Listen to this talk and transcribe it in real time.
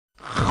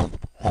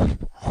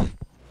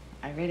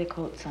I read a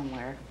quote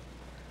somewhere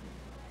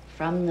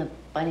from the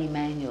bunny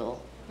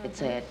manual. It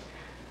said,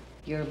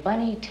 "Your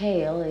bunny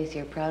tail is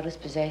your proudest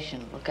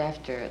possession. Look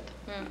after it."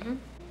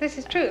 This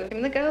is true. I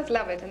mean, the girls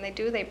love it, and they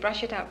do. They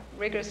brush it up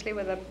rigorously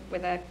with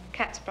a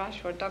cat's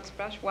brush or a dog's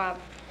brush, wild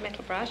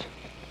metal brush.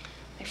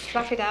 They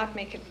fluff it out,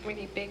 make it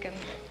really big, and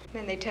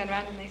then they turn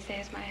around and they say,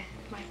 "Is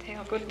my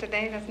tail good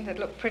today? Doesn't it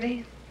look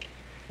pretty?"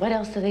 What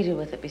else do they do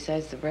with it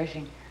besides the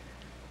brushing?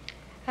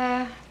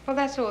 Well,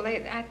 that's all.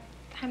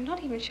 I'm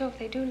not even sure if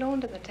they do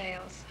launder the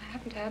tails. I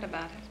haven't heard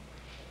about it.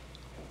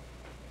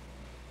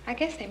 I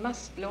guess they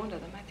must launder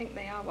them. I think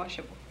they are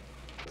washable.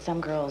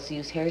 Some girls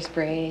use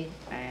hairspray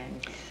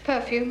and...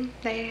 Perfume.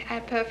 They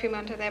add perfume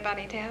onto their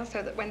bunny tails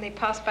so that when they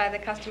pass by the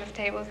customers'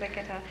 tables, they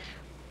get a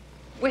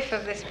whiff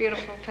of this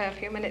beautiful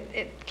perfume, and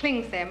it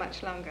clings there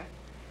much longer.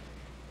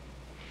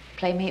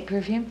 Playmate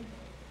perfume?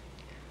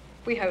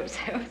 We hope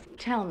so.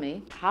 Tell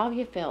me, how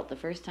you felt the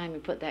first time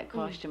you put that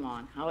costume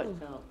on? How it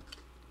felt?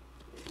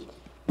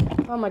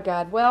 Oh my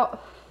God, well,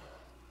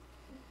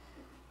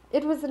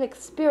 it was an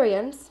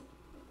experience,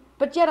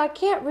 but yet I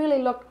can't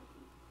really look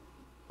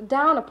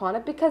down upon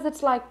it because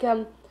it's like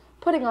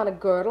putting on a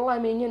girdle. I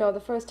mean, you know, the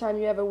first time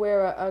you ever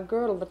wear a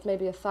girdle that's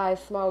maybe a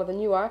size smaller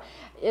than you are,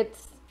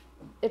 it's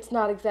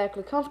not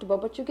exactly comfortable,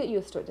 but you get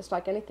used to it just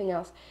like anything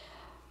else.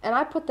 And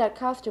I put that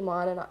costume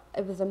on, and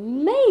it was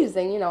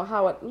amazing, you know,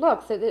 how it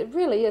looks. It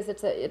really is.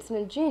 It's an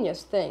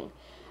ingenious thing.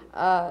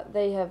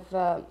 They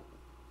have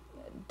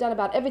done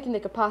about everything they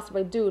could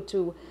possibly do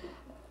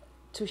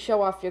to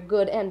show off your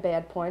good and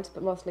bad points,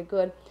 but mostly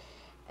good.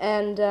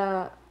 And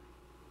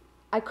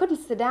I couldn't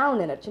sit down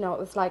in it, you know. It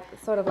was like,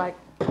 sort of like,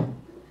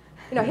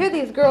 you know, here are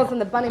these girls in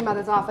the bunny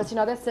mother's office, you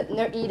know, they're sitting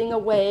there eating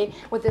away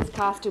with this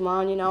costume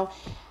on, you know.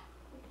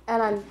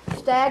 And I'm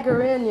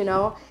staggering, you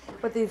know,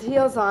 with these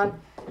heels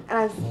on. And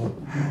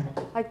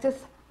I'm like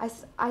this,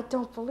 I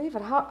don't believe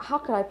it. How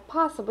could I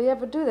possibly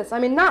ever do this? I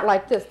mean, not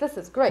like this. This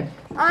is great.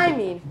 I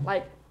mean,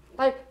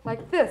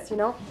 like this, you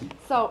know.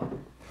 So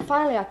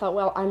finally I thought,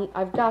 well,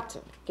 I've got to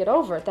get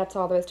over it. That's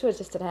all there is to it. It's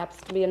just it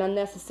happens to be an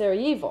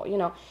unnecessary evil, you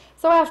know.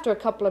 So after a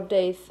couple of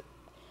days,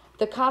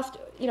 the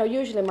costume, you know,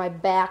 usually my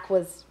back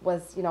was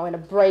you know, in a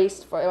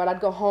brace for when I'd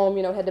go home,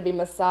 you know, it had to be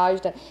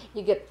massaged, and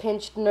you get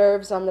pinched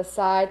nerves on the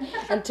side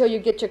until you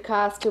get your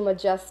costume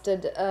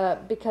adjusted,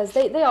 because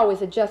they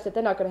always adjust it.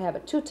 They're not going to have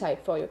it too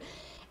tight for you.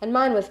 And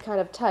mine was kind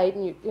of tight,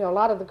 and you know, a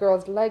lot of the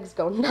girls' legs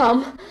go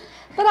numb.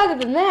 But other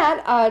than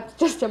that, it's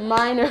just a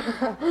minor,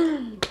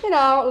 you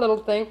know, little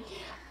thing.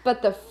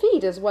 But the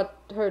feet is what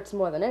hurts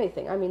more than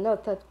anything. I mean,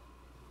 that's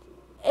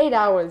 8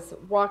 hours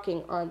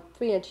walking on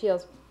 3-inch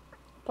heels,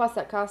 plus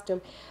that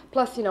costume,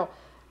 plus, you know,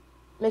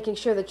 making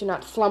sure that you're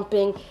not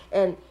slumping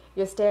and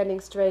you're standing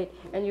straight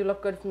and you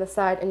look good from the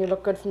side and you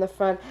look good from the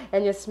front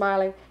and you're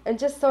smiling. And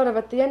just sort of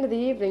at the end of the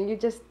evening, you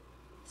just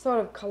sort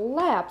of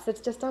collapse.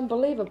 It's just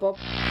unbelievable.